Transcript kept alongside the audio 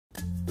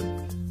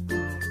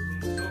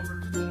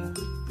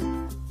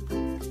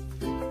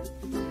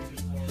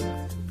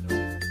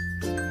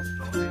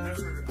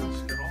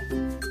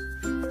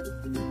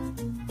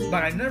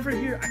But I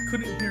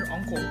couldn't hear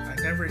Uncle. I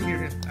never hear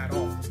him at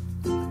all.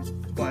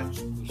 But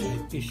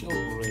it's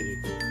overrated.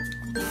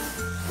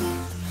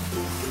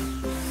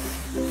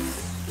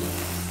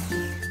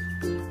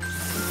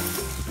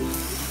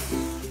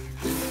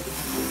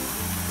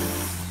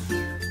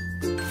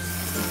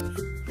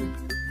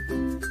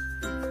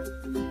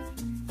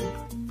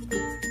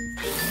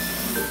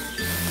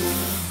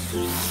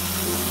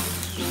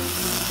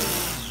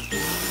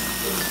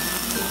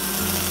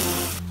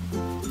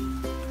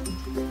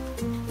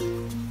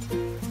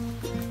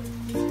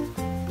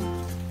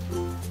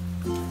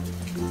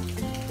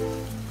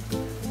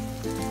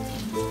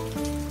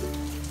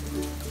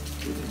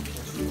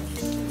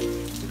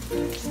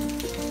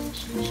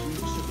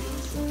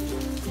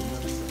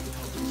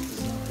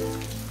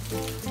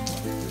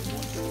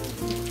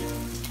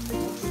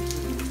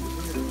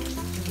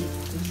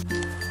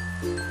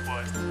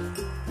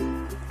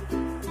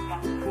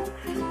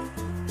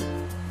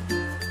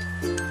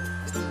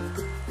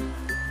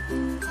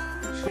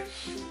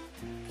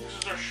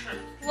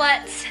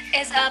 What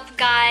is up,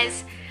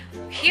 guys?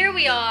 Here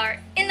we are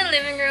in the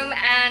living room,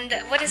 and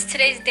what is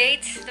today's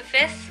date? The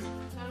 5th?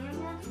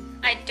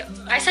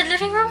 I said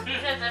living room?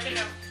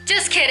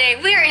 Just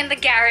kidding. We are in the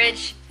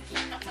garage.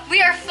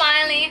 We are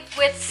finally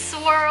with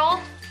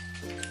Swirl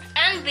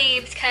and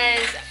beebz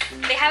because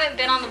they haven't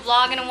been on the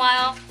vlog in a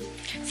while.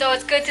 So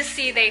it's good to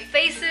see their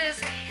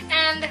faces,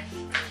 and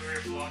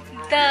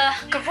the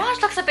garage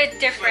looks a bit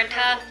different,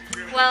 huh?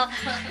 Well,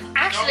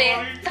 actually,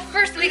 the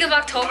first week of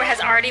October has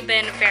already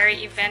been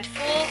very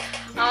eventful.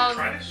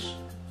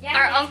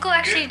 Our uncle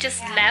actually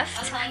just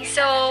left,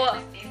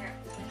 so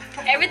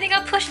everything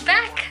got pushed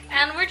back,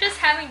 and we're just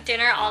having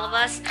dinner, all of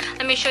us.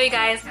 Let me show you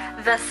guys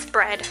the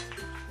spread.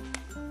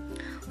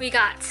 We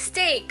got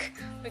steak,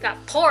 we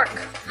got pork,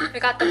 we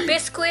got the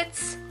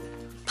biscuits,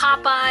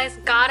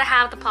 Popeyes, gotta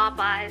have the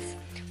Popeyes.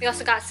 We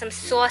also got some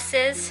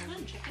sauces,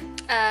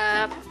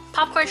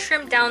 popcorn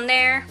shrimp down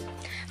there.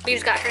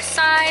 We've got her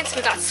sides,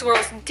 we got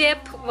Swirl's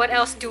dip. What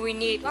else do we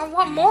need? Or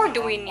what more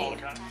do we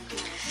need?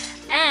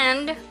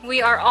 And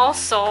we are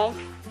also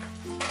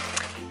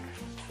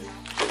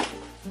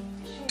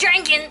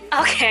drinking.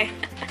 Okay.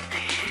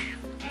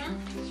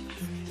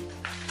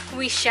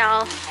 We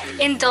shall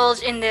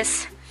indulge in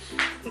this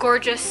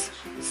gorgeous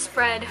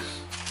spread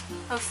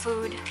of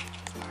food.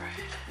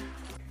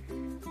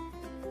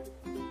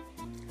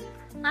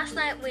 Last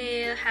night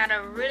we had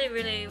a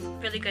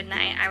really good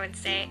night, I would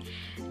say.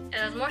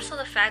 It was more so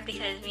the fact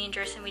because me and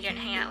Jerson, we didn't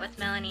hang out with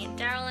Melanie and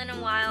Daryl in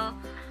a while.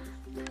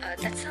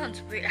 That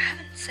sounds weird. I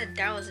haven't said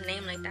Daryl's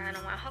name like that in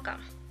a while. How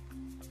come?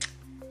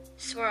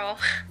 Swirl.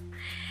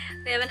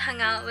 We haven't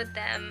hung out with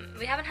them.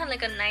 We haven't had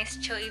like a nice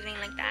chill evening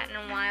like that in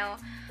a while.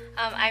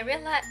 I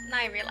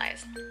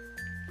realized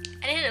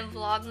I didn't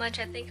vlog much.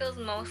 I think it was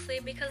mostly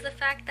because of the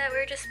fact that we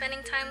were just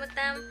spending time with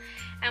them,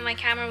 and my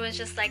camera was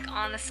just like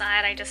on the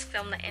side. I just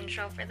filmed the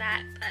intro for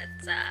that,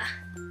 but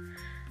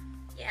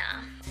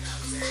yeah.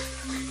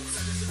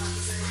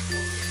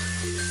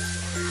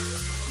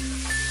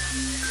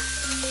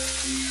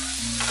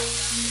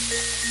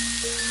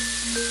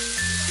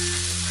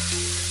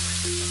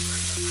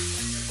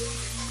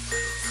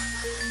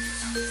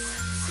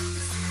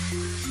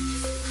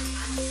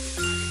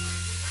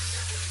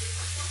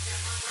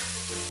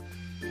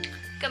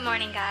 Good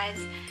morning, guys.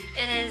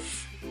 It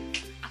is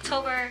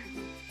October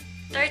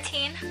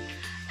 13th,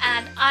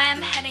 and I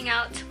am heading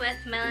out with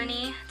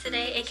Melanie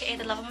today, aka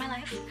the love of my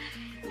life,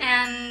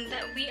 and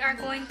we are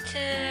going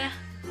to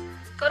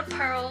go to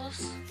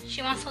Pearl's.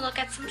 She wants to look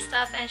at some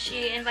stuff, and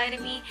she invited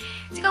me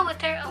to go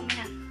with her. Oh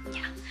man,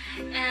 yeah.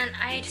 And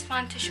I just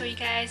wanted to show you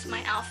guys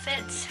my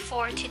outfits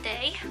for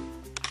today.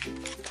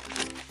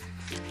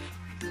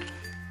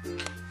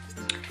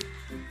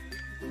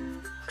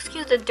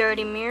 Excuse the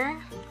dirty mirror.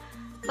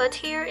 But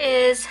here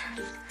is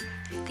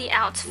the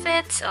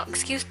outfit. Oh,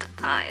 excuse the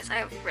thighs. I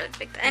have really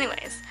big thighs.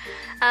 Anyways,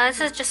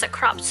 this is just a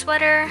cropped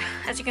sweater.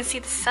 As you can see,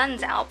 the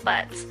sun's out,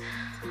 but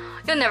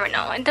you'll never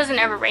know. It doesn't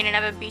ever rain in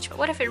Ever Beach, but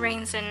what if it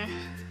rains in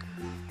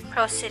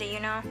Pearl City, you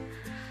know?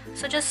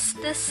 So just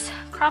this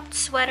cropped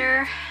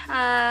sweater,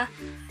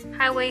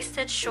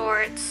 high-waisted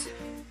shorts,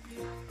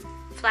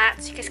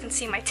 flats. You guys can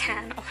see my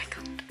tan. Oh my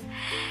god.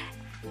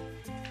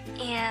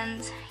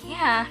 And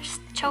yeah, just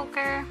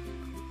choker.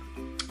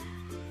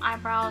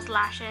 Eyebrows,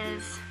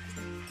 lashes,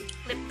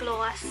 lip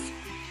gloss.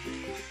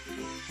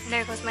 And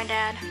there goes my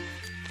dad.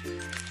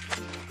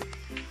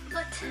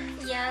 But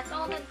yeah, that's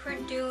all that we're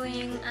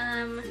doing.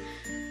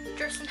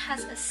 Jerson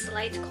has a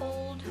slight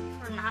cold.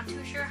 We're not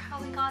too sure how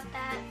we got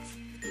that.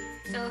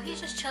 So he's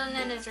just chilling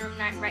in his room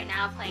right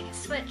now playing his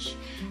Switch.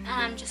 And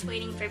I'm just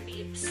waiting for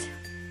beebz.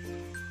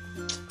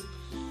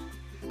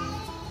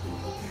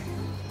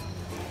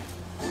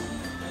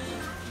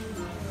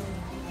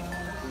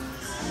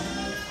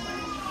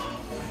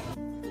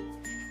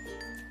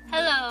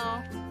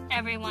 Hello,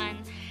 everyone.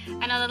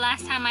 I know the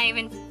last time I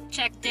even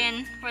checked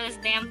in for this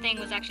damn thing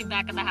was actually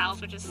back at the house,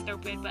 which is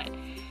stupid, but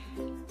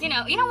you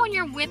know when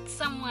you're with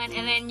someone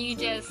and then you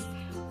just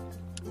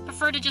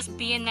prefer to just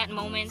be in that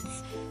moment.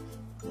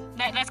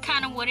 That's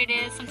kind of what it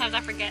is. Sometimes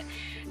I forget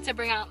to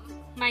bring out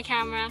my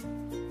camera.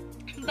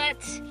 But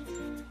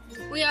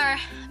we are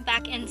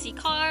back in the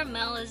car.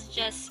 Mel is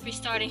just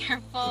restarting her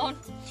phone.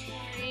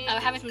 We're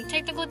having some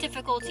technical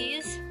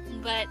difficulties,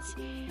 but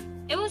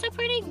it was a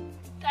pretty,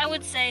 I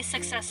would say,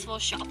 successful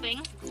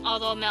shopping.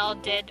 Although Mel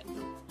did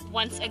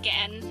once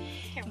again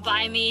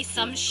buy me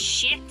some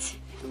shit. Is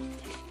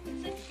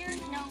it here?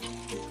 No.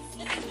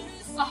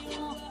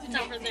 Oh, it's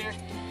over there.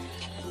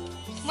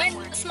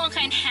 Went small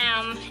kind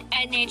ham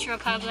at Nature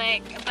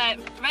Republic, but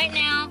right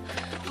now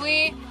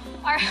we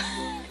are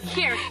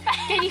here.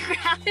 Can you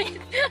grab it?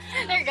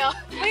 There you go.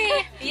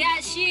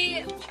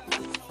 She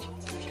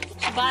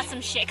bought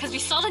some shit because we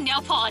saw the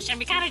nail polish and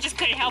we kind of just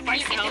couldn't help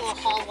ourselves. You can do a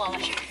haul while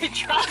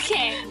I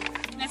Okay,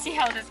 let's see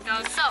how this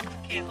goes. So,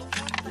 okay,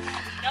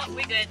 no,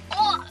 we good.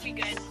 Oh, we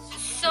good.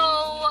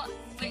 So,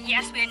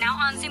 yes, we are now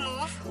on the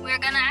move. We're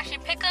gonna actually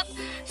pick up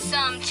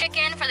some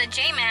chicken for the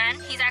J-Man.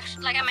 He's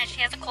actually, like I mentioned,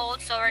 he has a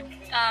cold, so we're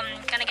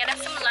gonna get him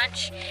some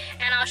lunch,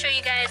 and I'll show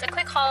you guys a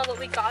quick haul of what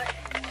we got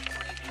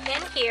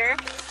in here.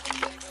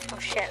 Oh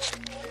shit.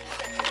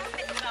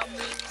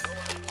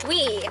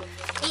 We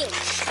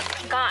each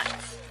got,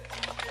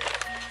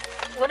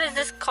 what is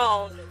this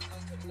called?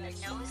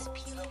 Nose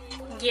peel.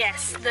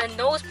 Yes, the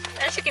nose,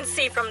 as you can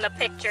see from the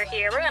picture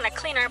here, we're gonna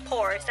clean our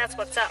pores. That's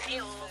what's up.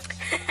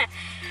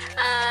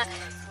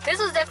 This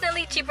was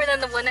definitely cheaper than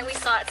the one that we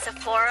saw at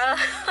Sephora.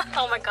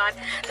 Oh my god,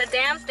 the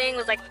damn thing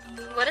was like,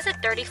 what is it,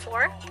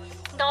 $34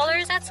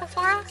 at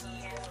Sephora?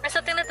 Or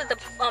something like the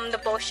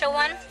Boscia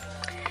one.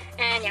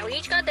 And yeah, we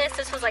each got this.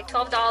 This was like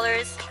 $12.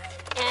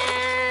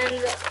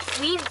 And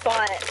we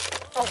bought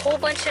a whole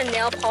bunch of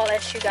nail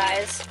polish, you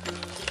guys.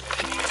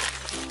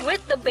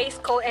 With the base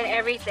coat and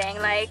everything.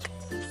 Like,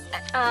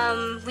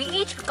 we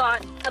each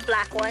got a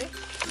black one.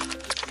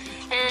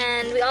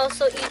 And we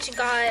also each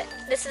got,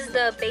 this is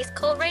the base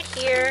coat right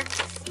here. And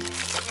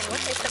what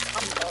is the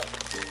top coat?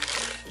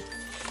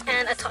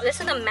 And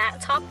this is a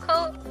matte top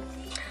coat.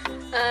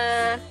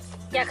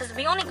 Yeah, because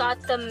we only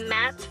got the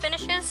matte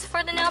finishes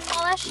for the nail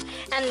polish.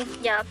 And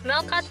yeah,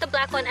 Mel got the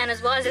black one, and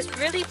as well as this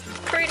really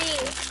pretty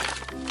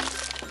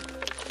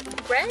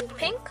red,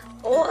 pink.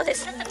 Oh,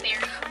 this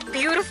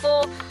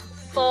beautiful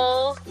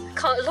fall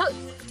color. Look,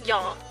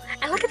 y'all.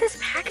 And look at this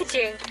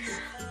packaging.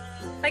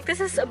 Like, this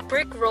is a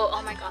brick roll.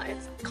 Oh my god,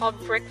 it's called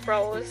Brick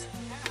Rose.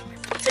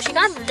 So she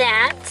got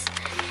that.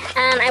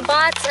 And I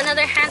bought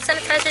another hand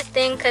sanitizer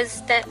thing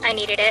because I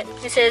needed it.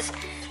 This is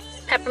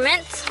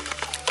peppermint.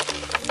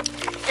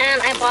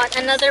 And I bought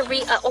another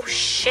oh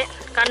shit.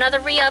 Got another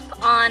re-up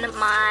on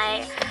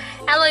my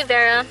aloe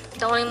vera.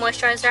 The only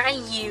moisturizer I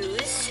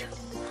use.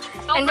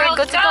 Oh, and we're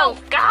good to go.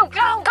 Go,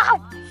 go, go!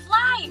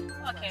 Fly!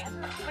 Okay,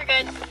 we're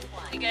good.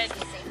 We're good.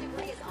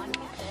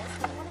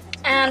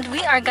 And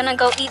we are gonna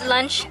go eat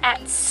lunch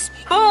at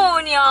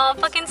Spoon, y'all.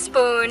 Fucking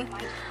Spoon.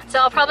 So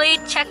I'll probably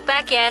check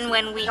back in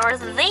when we are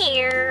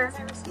there.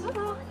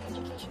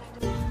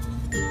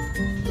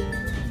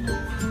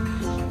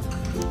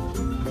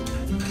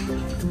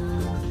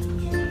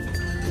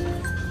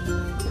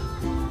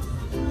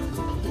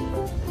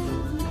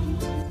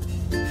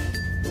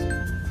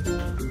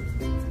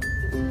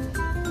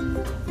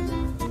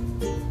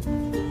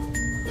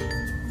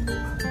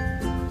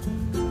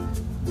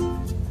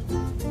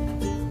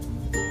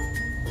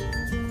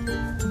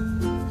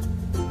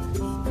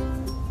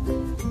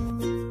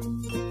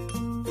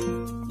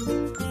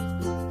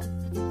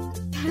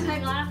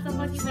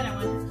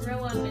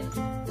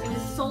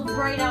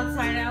 Right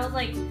outside, I was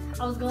like,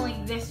 I was going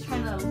like this,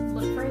 trying to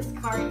look for his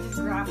car and just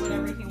grab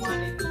whatever he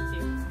wanted me to.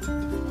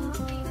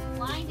 Oh, he's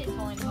blinded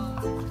going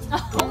home.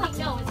 Oh wait,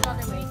 no, it's the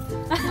other way.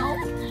 No.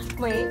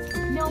 Wait.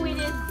 No, it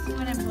is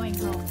when I'm going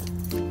home.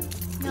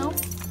 No?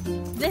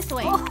 This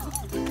way. Oh.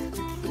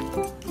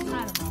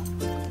 I don't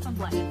know. I'm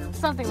blinded.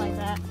 Something like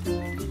that.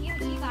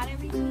 You got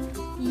everything?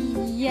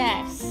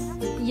 Yes.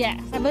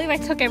 Yes. I believe I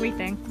took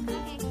everything.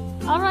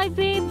 Okay. Alright,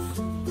 babes.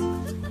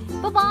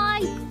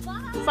 Bye-bye.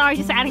 Sorry,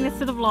 just adding this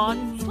to the vlog.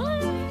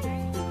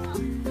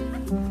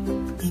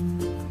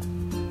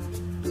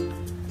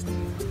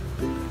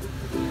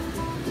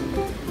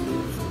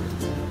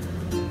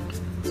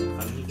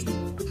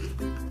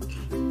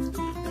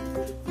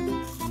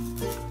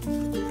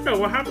 Yeah,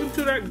 what happened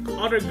to that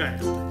other guy?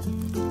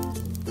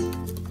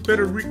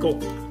 Federico.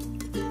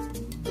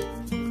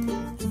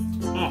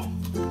 Oh.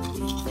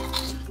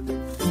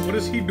 What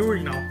is he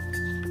doing now?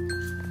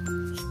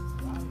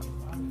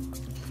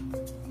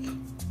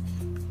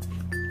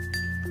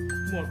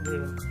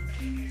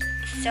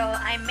 So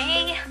I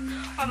may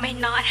or may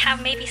not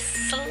have maybe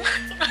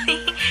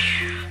slightly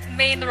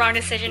made the wrong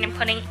decision in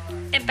putting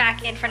it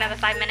back in for another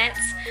 5 minutes.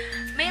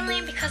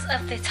 Mainly because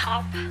of the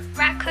top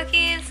rat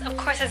cookies. Of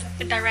course, it's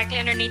directly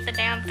underneath the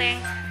damn thing.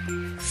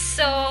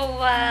 So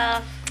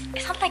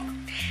it's not like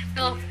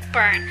it'll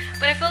burn.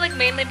 But I feel like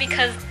mainly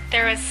because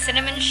there is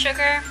cinnamon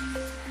sugar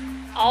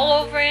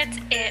all over it,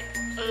 it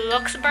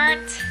looks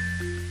burnt.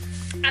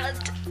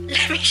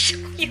 Let me show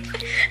you.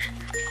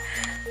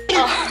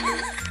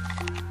 Oh.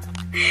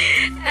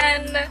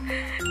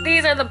 And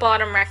these are the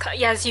bottom rack.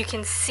 As you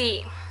can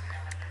see,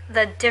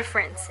 the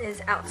difference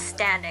is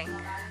outstanding.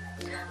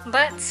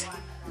 But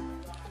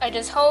I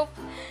just hope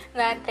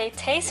that they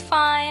taste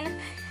fine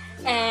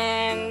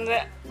and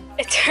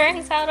it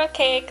turns out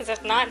okay, because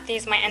if not,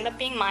 these might end up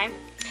being mine.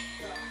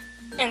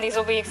 And these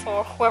will be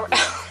for whoever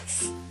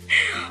else.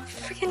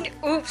 Freaking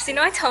oops, you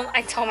know,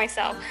 I told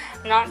myself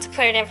not to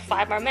put it in for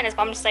 5 more minutes,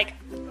 but I'm just like,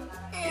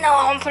 no,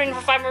 I'm putting it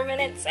for 5 more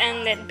minutes,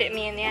 and it bit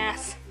me in the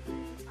ass.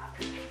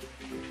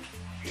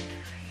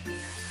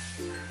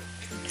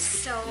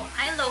 So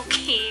I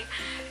low-key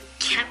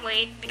can't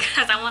wait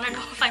because I want to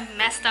know if I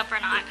messed up or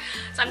not.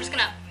 So I'm just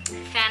gonna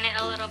fan it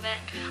a little bit.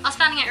 I was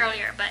fanning it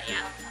earlier, but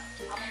yeah.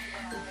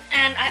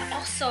 And I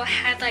also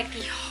had like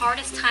the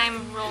hardest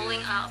time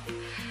rolling up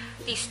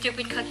these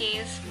stupid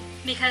cookies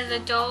because the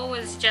dough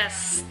was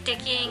just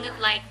sticking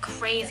like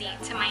crazy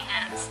to my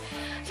hands.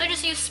 So I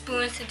just used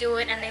spoons to do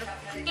it, and they,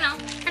 you know,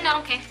 turned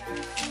out okay.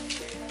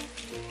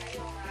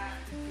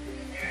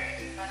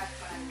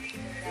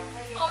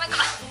 Oh my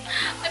god,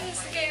 I'm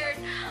scared.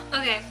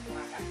 Okay,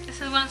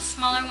 this is one of the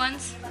smaller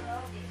ones.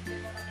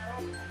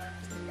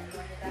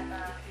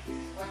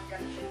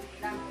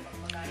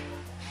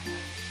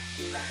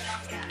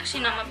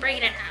 Actually, no, I'm gonna break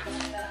it in half.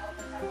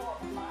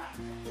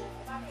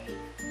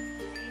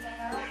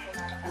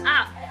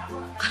 Ah.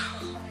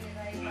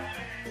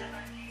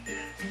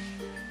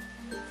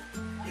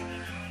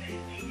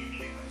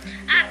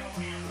 Ah.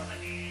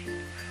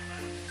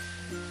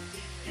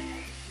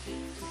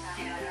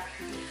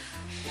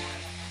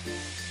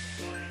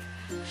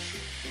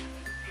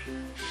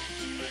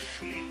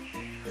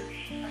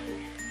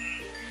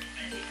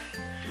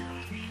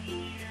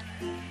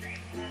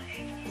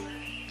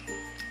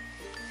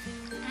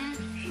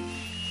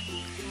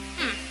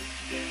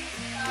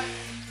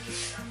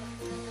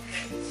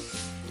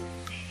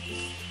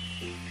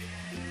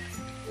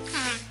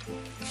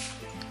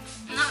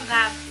 Not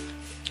bad.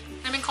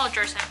 I've been called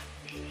jerson.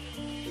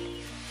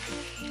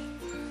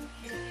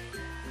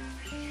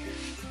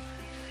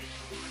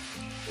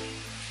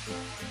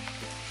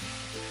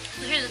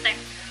 So here's the thing.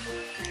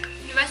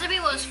 The recipe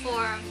was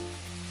for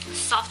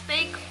soft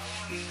baked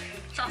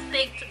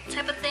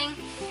type of thing,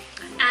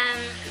 and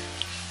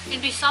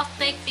it'd be soft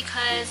baked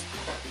because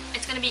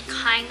it's gonna be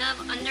kind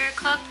of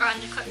undercooked or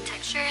undercooked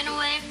texture in a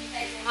way.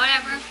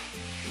 Whatever.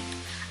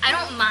 I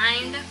don't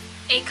mind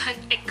a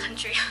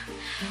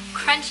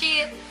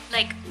crunchy,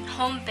 like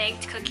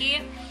home-baked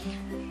cookie.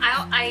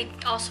 I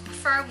also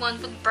prefer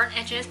ones with burnt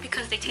edges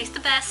because they taste the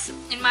best,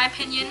 in my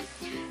opinion.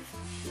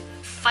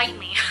 Fight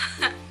me.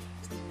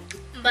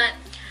 But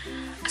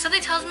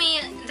something tells me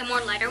the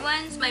more lighter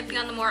ones might be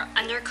on the more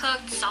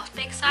undercooked,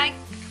 soft-baked side.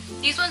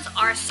 These ones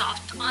are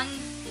soft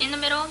in the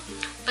middle,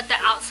 but the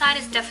outside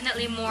is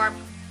definitely more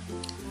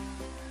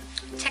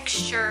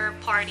texture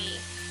party.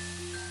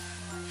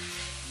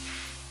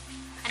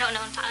 I don't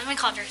know. I'm gonna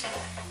call jerson.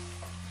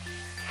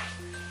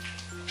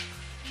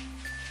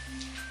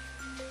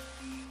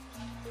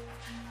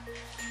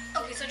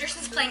 Okay, so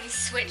Jerson's playing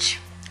Switch,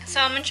 so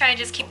I'm gonna try to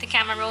just keep the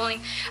camera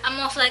rolling. I'm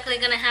most likely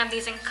gonna have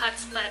these in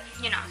cuts, but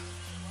you know.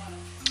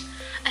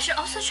 I should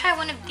also try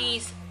one of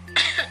these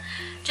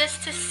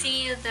just to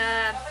see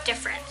the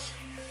difference.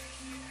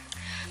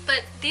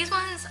 But these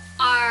ones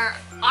are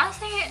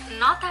honestly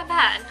not that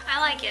bad. I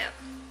like it.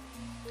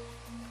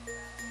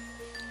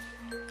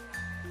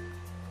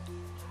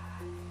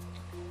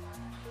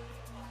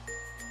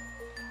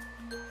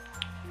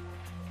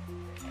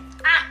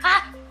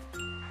 Ah!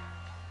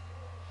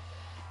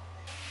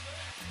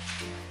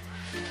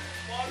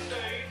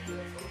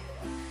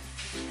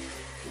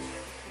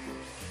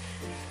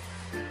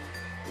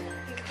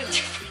 Look at the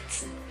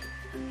difference.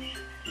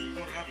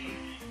 What happened?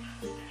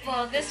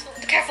 Well, this one,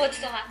 careful, it's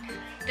still hot.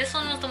 This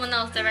one was the one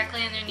that was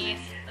directly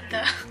underneath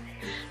the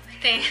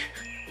thing.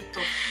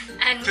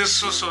 And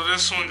This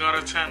one got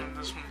a 10 and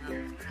this one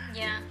got.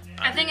 yeah,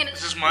 I think it is.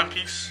 Is this my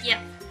piece?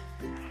 Yeah.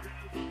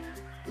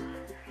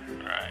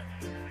 Alright.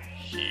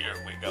 Here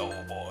we go,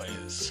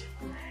 boys.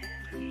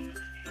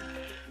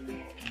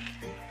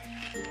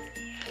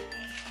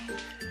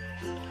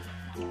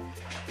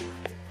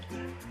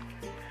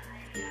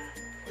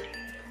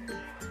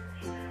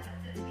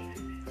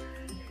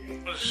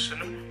 What is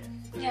cinnamon?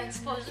 Yeah, it's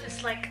supposed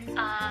it's like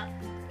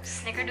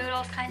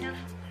snickerdoodles kind of.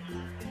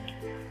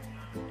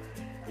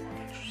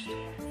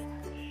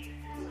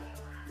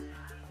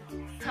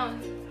 Oh.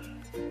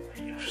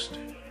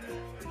 Interesting.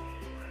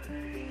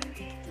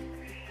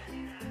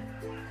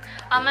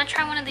 I'm gonna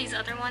try one of these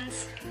other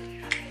ones.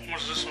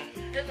 What's this one?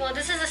 Well,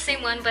 this is the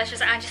same one, but it's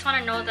just I just want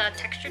to know the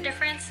texture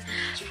difference.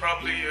 It's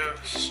probably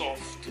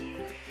soft.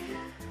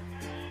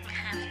 I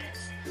have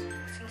this. So you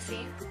can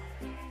see.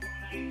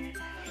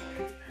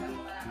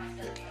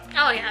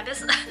 Oh yeah,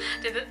 this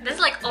dude, this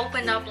like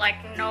opened up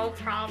like no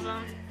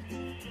problem.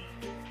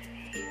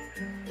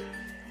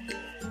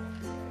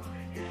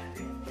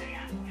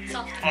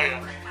 Soft. Oh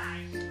yeah.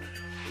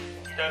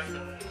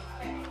 Definitely.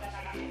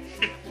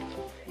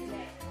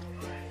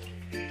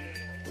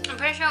 I'm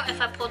pretty sure if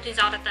I pulled these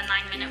out at the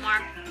 9-minute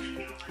mark,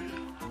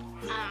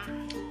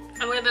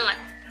 I would have been like,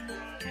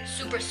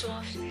 Super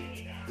soft.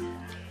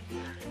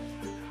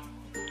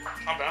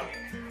 Not bad.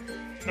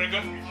 Pretty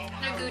good.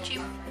 They're Gucci.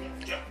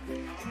 Yeah.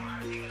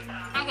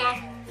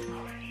 Okay.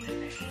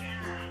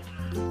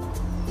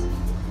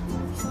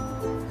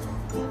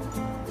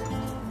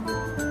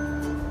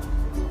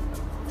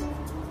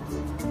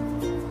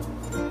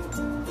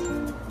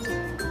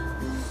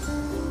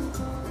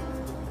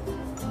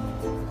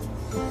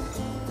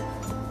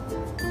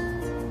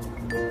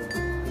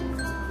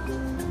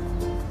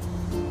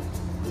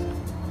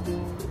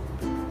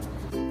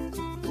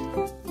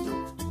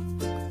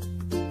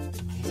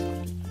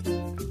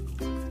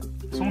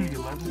 It's only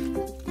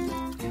 11.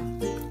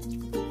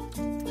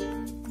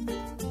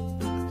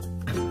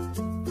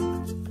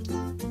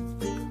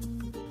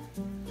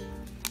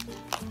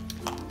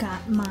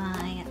 Got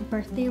my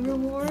birthday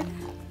reward.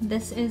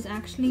 This is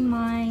actually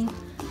my,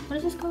 what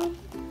is this called?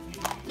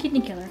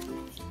 Kidney killer.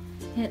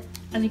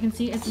 As you can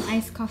see, it's an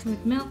iced coffee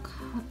with milk,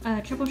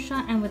 triple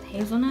shot, and with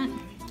hazelnut.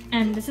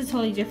 And this is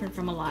totally different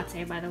from a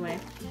latte, by the way.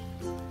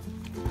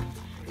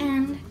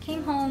 And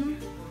came home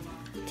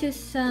to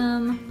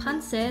some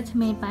pancit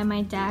made by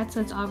my dad,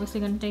 so it's obviously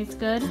gonna taste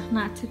good.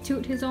 Not to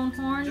toot his own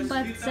horn,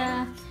 but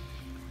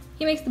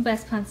he makes the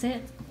best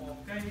pancit.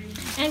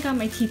 And got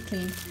my teeth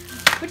cleaned,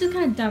 which is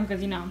kind of dumb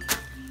because, you know,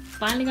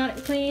 finally got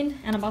it cleaned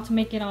and I'm about to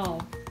make it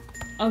all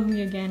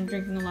ugly again,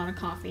 drinking a lot of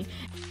coffee.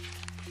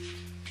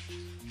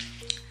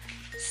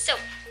 So,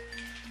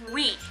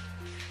 we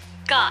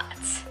got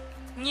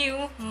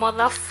new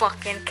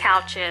motherfucking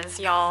couches,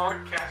 y'all.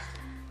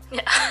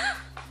 Yeah.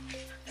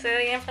 Say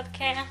it again for the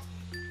can.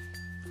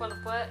 For the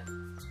what?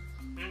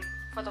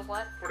 For the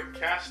what? For the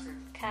casting.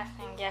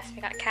 Casting, yes,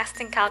 we got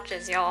casting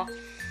couches, y'all.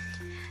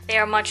 They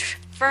are much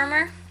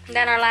firmer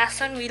than our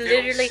last one. We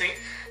literally,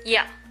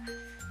 yeah.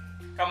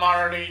 I'm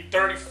already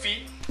 30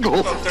 feet.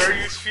 No,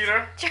 30 feet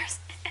are. Just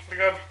Look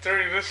how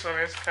 30 this one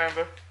is,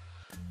 kinda.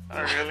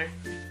 Not really.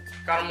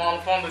 Got them all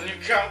up on the new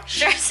couch.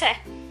 sure say.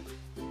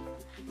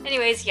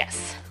 Anyways,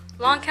 yes.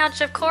 Long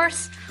couch, of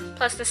course,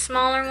 plus the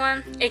smaller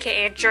one,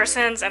 aka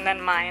Jerson's, and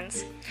then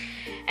mine's.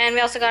 And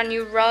we also got a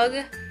new rug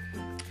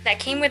that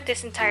came with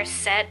this entire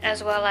set,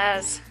 as well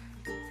as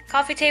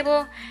coffee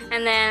table,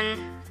 and then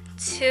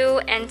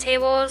 2 end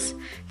tables,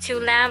 2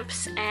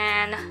 lamps,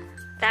 and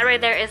that right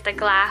there is the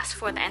glass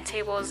for the end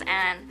tables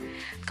and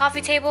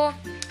coffee table.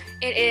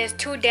 It is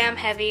too damn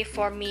heavy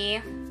for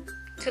me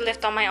to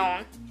lift on my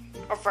own,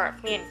 or for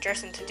me and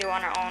Jerson to do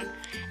on our own.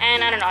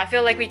 And I don't know, I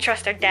feel like we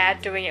trust our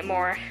dad doing it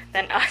more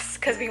than us,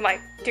 because we might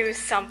do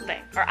something,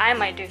 or I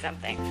might do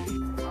something.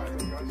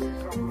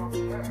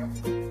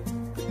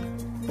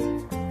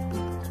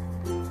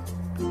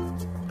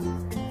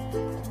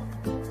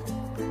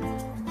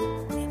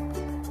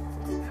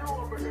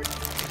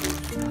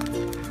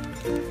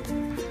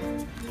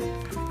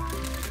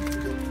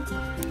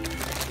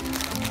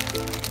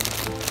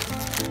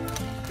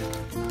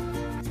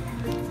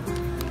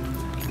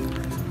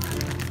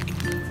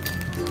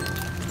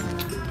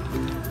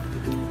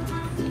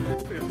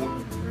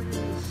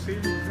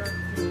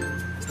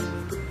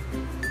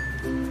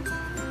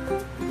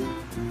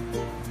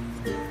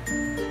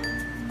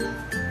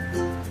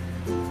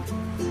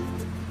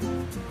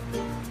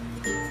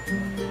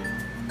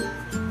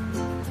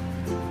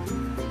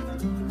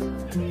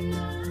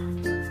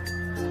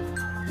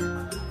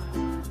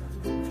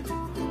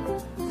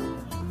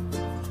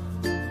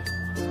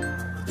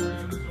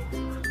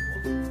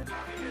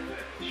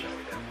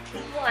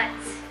 What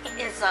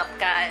is up,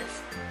 guys?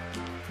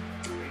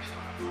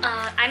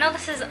 I know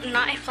this is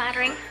not a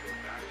flattering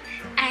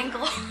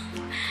angle.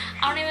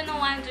 I don't even know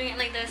why I'm doing it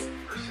like this,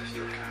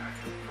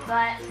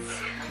 but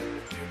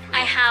I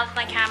have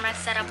my camera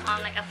set up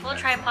on like a full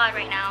tripod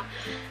right now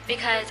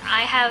because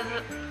I have,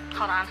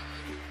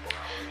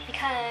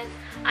 because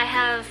I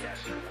have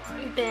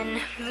been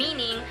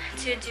meaning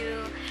to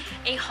do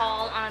a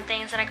haul on the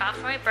things that I got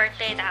for my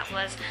birthday. That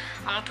was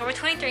on October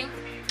 23.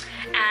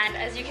 And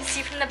as you can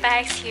see from the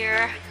bags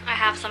here, I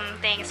have some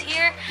things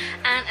here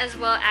and as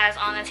well as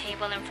on the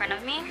table in front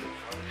of me.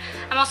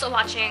 I'm also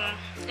watching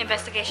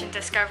Investigation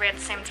Discovery at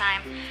the same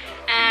time,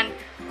 and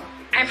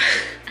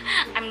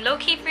I'm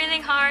low-key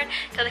breathing hard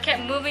because I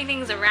kept moving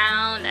things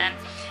around, and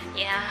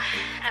yeah,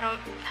 I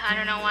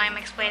don't know why I'm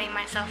explaining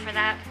myself for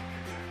that.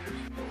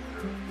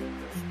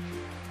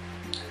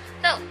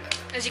 So,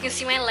 as you can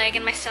see my leg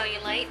and my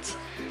cellulite,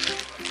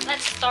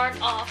 let's start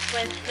off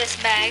with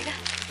this bag.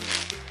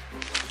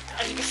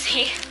 As you can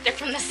see, they're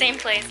from the same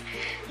place.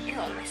 Ew,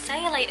 my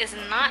cellulite is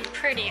not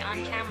pretty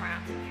on camera.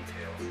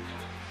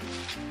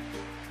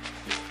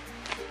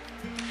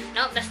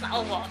 Nope, that's not.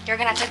 Oh well, you're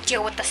gonna have to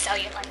deal with the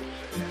cellulite.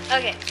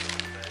 Okay,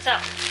 so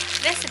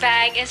this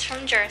bag is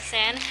from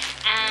Jerson,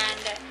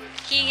 and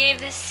he gave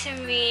this to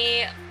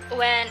me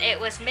when it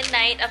was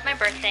midnight of my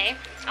birthday.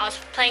 I was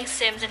playing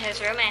Sims in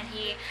his room, and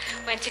he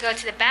went to go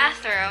to the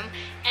bathroom,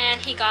 and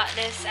he got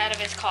this out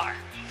of his car,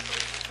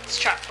 his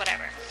truck,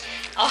 whatever.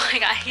 Oh my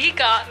god, he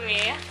got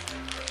me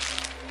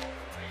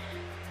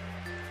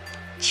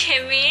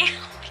Jimmy.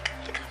 Oh my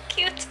god, look how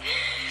cute.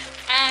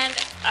 And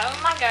oh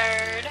my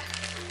god,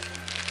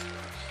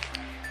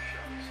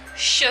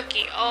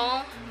 Shooky.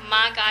 Oh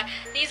my god.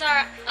 These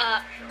are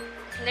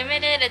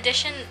limited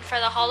edition for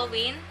the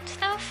Halloween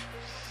stuff.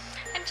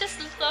 And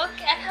just look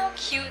at how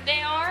cute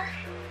they are.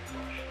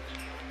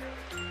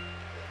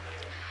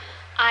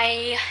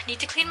 I need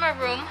to clean my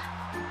room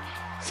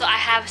so I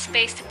have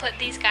space to put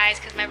these guys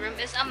because my room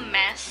is a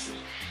mess.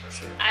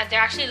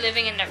 They're actually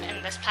living in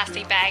this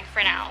plastic bag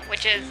for now,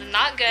 which is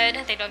not good.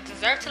 They don't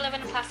deserve to live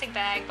in a plastic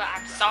bag, but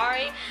I'm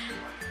sorry.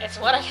 It's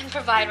what I can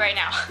provide right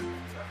now.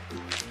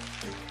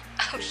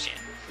 Oh shit.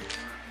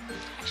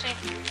 Actually,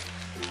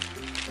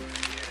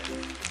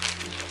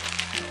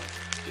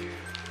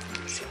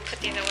 let's put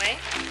these away.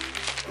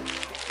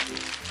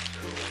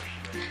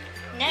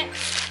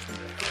 Next,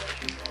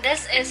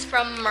 this is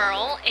from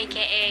Merle,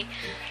 aka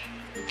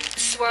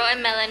Swirl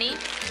and Melanie.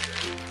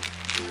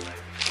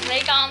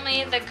 They got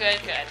me the good.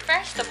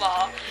 First of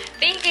all,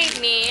 they gave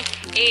me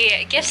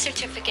a gift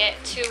certificate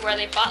to where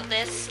they bought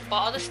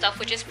all the stuff,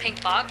 which is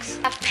Pink Box.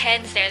 They have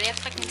pens there, they have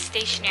fucking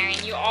stationery,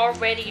 and you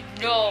already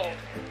know.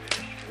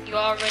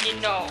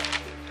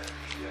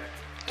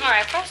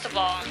 Alright, first of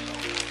all,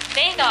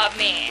 they got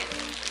me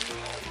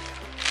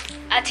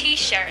a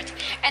t-shirt,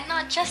 and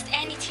not just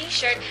any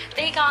t-shirt.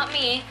 They got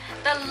me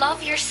the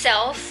Love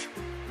Yourself.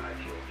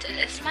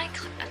 Is my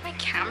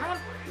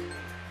camera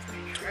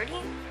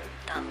dirty?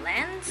 The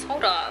lens?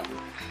 Hold up.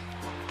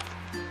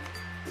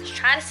 Let's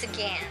try this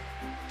again.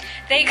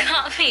 They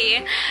got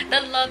me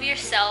the Love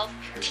Yourself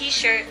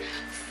t-shirt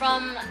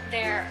from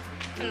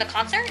the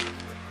concert?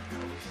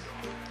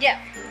 Yeah,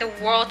 the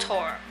World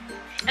Tour.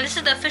 And this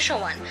is the official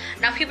one.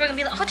 Now people are gonna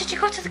be like, oh, did you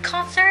go to the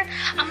concert?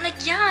 I'm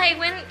like, yeah,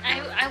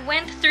 I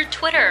went through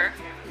Twitter.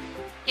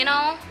 You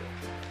know?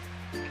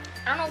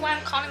 I don't know why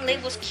I'm calling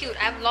labels cute.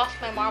 I've lost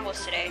my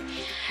marbles today.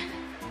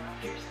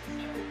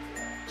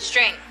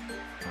 String.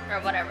 Or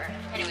whatever.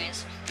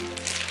 Anyways.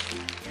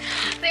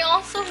 They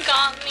also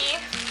got me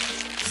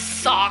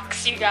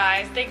socks, you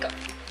guys. They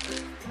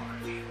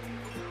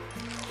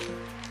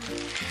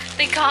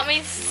got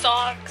me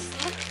socks.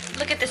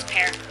 Look at this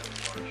pair.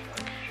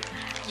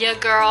 Yeah,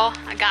 girl,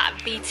 I got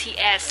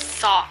BTS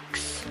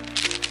socks.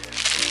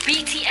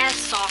 BTS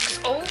socks.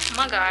 Oh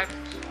my god.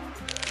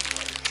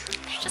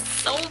 They're just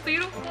so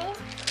beautiful.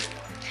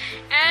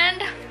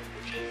 And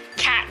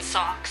cat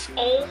socks.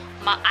 Oh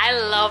my, I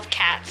love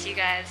cats, you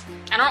guys.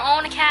 I don't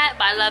own a cat,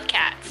 but I love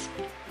cats.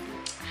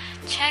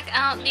 Check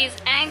out these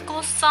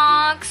ankle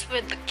socks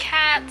with the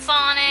cats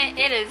on it.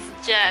 It is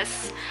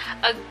just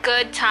a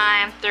good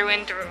time through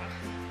and through.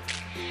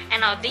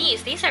 And now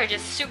these are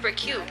just super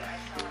cute.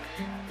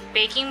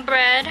 Baking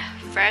bread,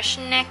 fresh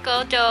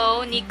Nico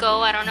dough,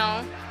 I don't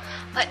know.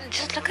 But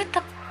just look at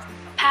the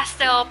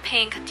pastel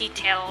pink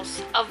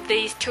details of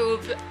these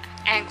tube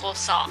ankle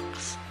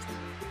socks.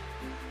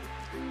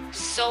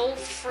 So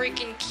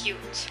freaking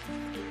cute.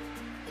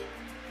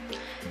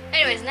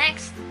 Anyways,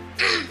 next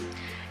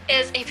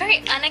is a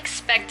very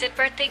unexpected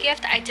birthday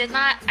gift. I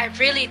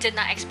really did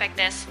not expect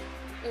this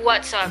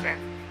whatsoever.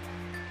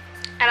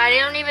 And I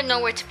don't even know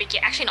where to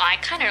begin. Actually, no, I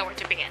kind of know where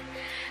to begin.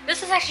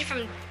 This is actually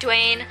from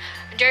Dwayne.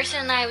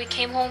 Jerson and I, we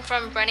came home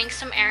from running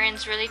some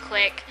errands really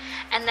quick.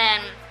 And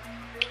then,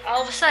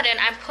 all of a sudden,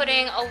 I'm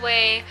putting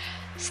away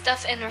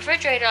stuff in the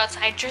refrigerator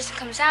outside. Jerson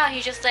comes out.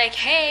 He's just like,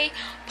 hey,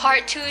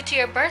 part 2 to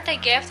your birthday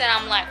gift. And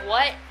I'm like,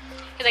 what?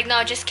 He's like,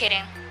 no, just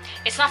kidding.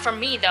 It's not for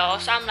me, though.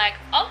 So I'm like,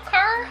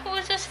 okay, who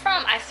is this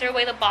from? I threw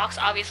away the box,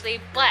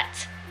 obviously.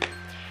 But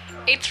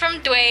it's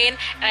from Dwayne.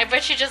 And I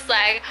bet you just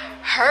like,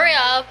 hurry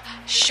up.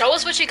 Show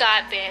us what you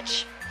got,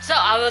 bitch. So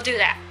I will do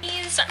that.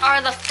 These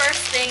are the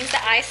first things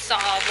that I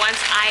saw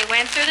once I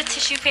went through the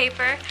tissue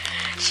paper.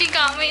 She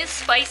got me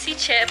spicy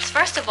chips.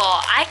 First of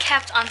all, I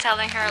kept on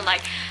telling her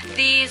like,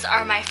 these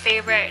are my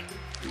favorite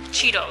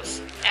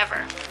Cheetos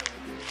ever.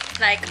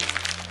 Like,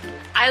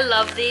 I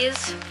love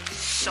these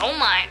so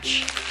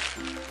much.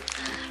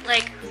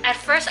 Like, at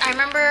first I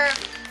remember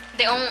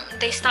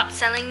they stopped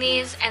selling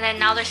these and then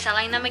now they're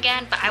selling them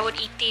again, but I would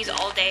eat these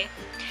all day.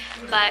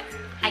 But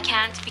I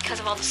can't because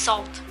of all the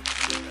salt,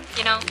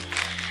 you know?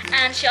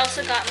 And she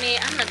also got me,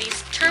 I don't know,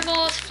 these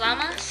Turbos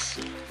Flamas.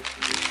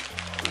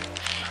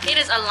 It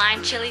is a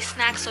lime chili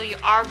snack, so you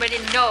already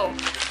know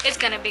it's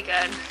gonna be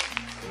good.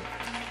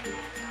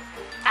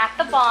 At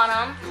the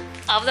bottom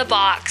of the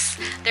box,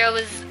 there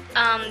was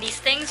these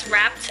things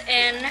wrapped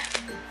in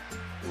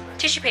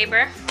tissue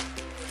paper.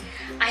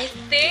 I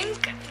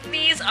think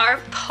these are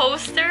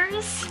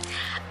posters.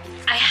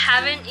 I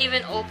haven't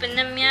even opened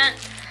them yet.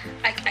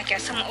 I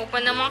guess I'm gonna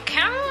open them on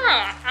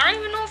camera. I don't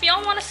even know if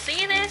y'all want to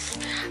see this.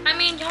 I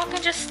mean, y'all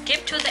can just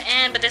skip to the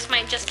end, but this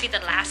might just be the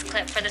last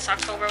clip for this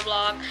October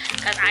vlog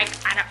because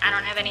I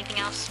don't have anything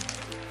else.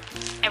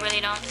 I really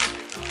don't.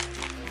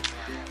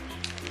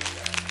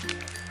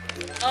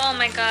 Oh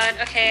my god.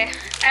 Okay,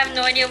 I have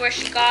no idea where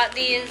she got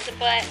these,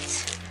 but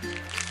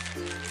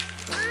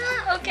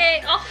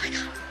okay. Oh my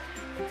god.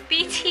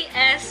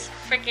 BTS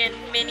freaking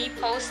mini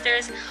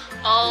posters.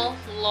 Oh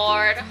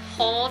Lord,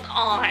 hold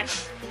on.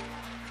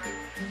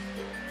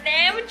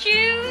 Damn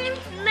June,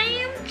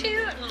 damn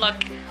June.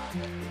 Look,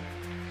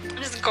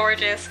 this is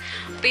gorgeous.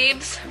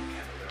 Beebz,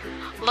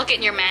 Look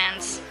at your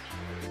mans.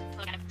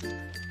 Look at him.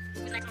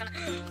 Who's next?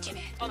 Damn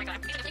it. Oh my god.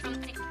 I'm getting from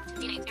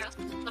DNA Arrows.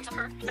 Looks up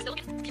her. I'm still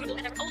looking. Chemical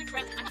and holy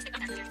crap. I must take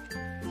that message.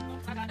 Oh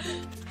my god.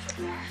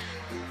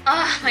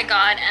 Oh my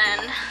god.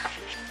 And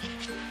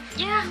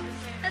yeah,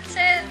 that's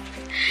it.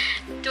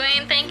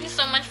 Dwayne, thank you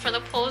so much for the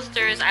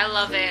posters. I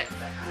love it.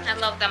 I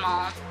love them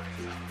all.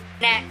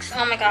 Next.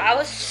 Oh my god. I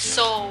was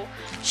so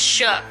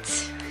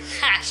shooked.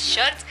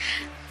 Shooked?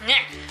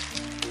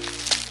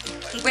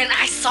 When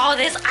I saw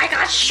this, I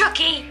got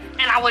shooky.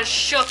 And I was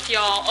shook,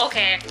 y'all.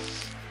 Okay.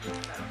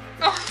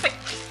 Oh, wait.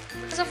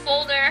 There's a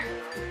folder.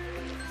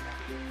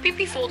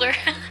 PP folder.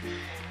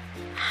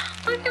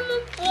 Look at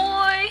my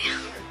boy.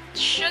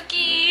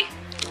 Shooky.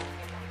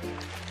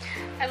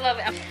 I love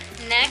it.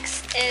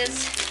 Next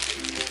is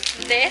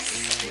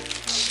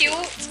this cute.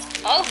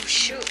 Oh,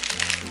 shoot.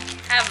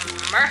 Have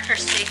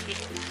mercy.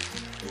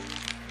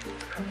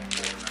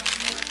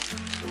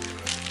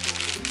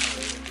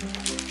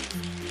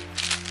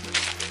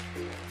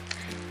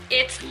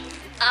 It's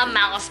a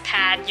mouse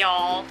pad,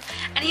 y'all.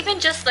 And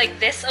even just like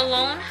this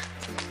alone,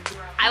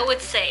 I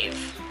would save.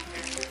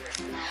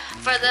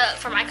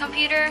 For my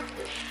computer,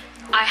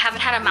 I haven't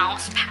had a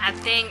mouse pad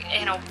thing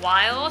in a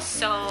while,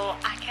 so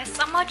I guess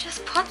I'm gonna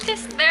just put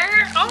this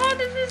there. Oh,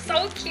 this is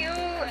so cute.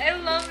 I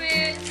love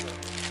it.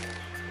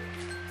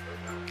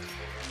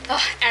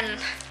 Oh, and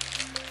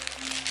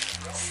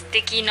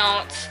sticky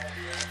notes.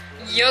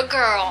 Your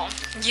girl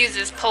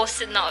uses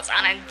post-it notes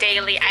on a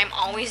daily. I'm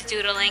always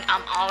doodling.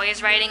 I'm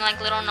always writing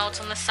like little notes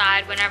on the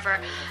side whenever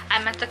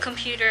I'm at the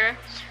computer.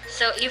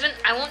 So even,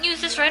 I won't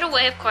use this right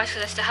away, of course,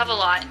 because I still have a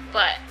lot.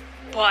 But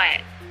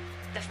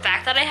the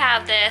fact that I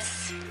have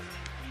this,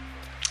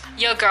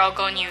 your girl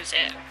gonna use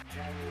it.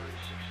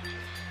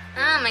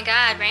 Oh my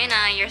god,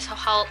 Raina, your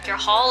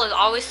haul is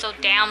always so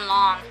damn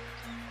long.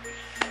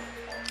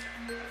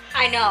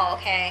 I know,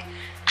 okay.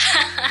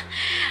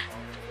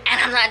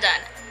 And I'm not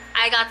done.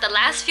 I got the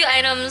last few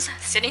items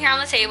sitting here on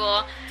the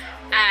table,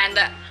 and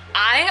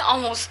I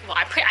almost, well,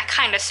 I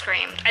kind of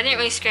screamed. I didn't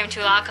really scream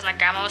too loud because my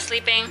grandma was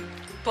sleeping,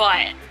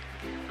 but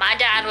my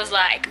dad was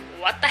like,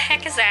 what the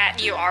heck is that?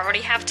 You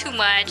already have too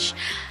much.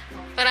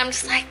 But I'm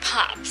just like,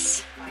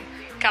 Pops,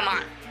 come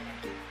on.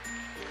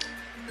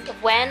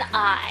 When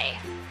I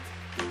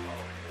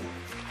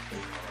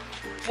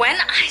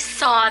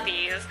saw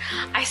these,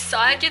 I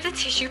saw it through the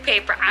tissue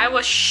paper, I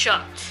was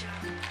shocked.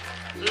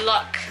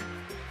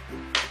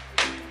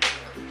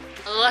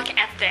 Look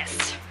at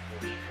this.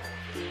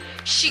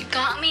 She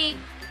got me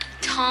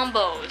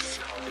Tombos,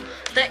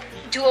 the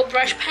dual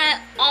brush pen.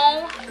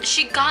 Oh,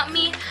 she got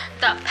me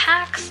the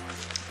packs.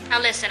 Now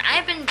listen,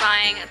 I've been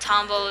buying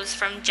Tombos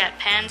from Jet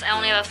Pens. I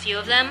only have a few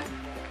of them,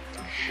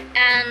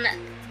 and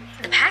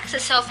the packs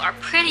itself are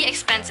pretty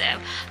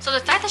expensive. So the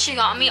fact that she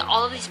got me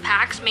all of these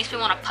packs makes me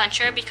want to punch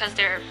her because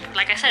they're,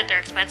 like I said, they're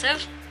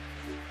expensive.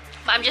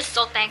 But I'm just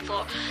so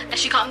thankful that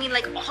she got me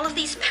like all of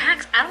these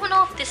packs. I don't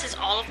know if this is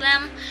all of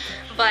them,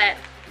 but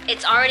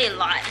it's already a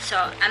lot.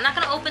 So I'm not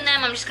gonna open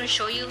them. I'm just gonna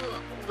show you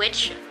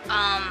which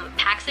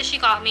packs that she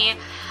got me.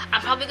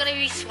 I'm probably gonna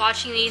be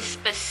swatching these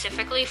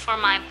specifically for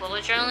my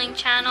bullet journaling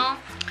channel.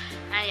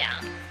 And yeah,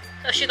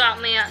 so she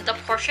got me the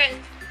portrait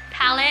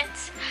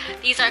palettes.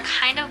 These are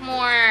kind of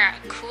more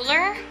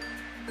cooler.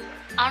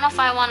 I don't know if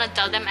I want to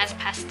dub them as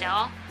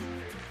pastel. Oh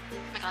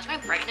my god, is my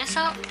brightness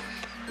up?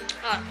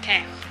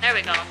 Okay, there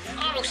we go.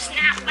 Oh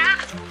snap!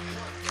 Ah!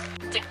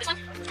 So yeah, this one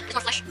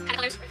flesh kind of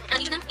colors,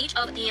 and each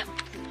of the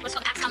what's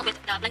called packs come with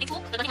the blending tool,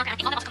 the blending marker, and I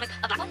think all of them also come with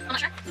a black one. I'm not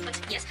sure,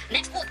 but yes.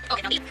 Next,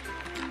 okay, now these.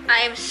 I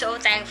am so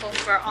thankful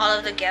for all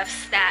of the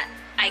gifts that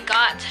I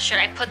got. Should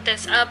I put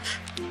this up?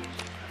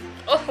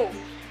 Oh,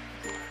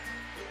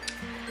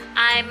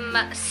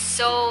 I'm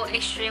so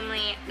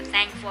extremely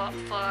thankful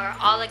for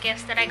all the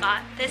gifts that I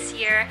got this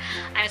year.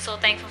 I'm so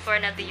thankful for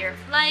another year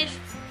of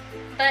life.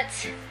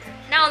 But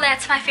now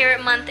that my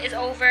favorite month is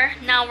over,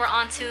 now we're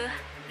on to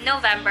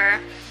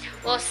November.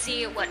 We'll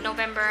see what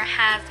November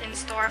has in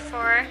store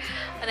for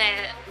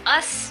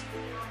us,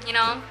 you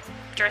know,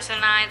 Jerson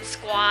and I, the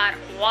squad,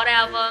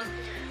 whatever.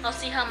 I'll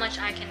see how much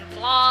I can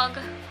vlog,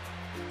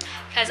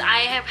 because I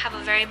have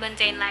a very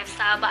mundane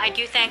lifestyle, but I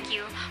do thank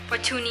you for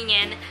tuning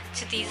in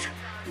to these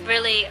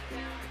really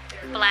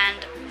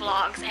bland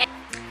vlogs.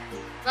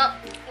 Well,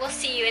 we'll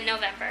see you in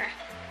November.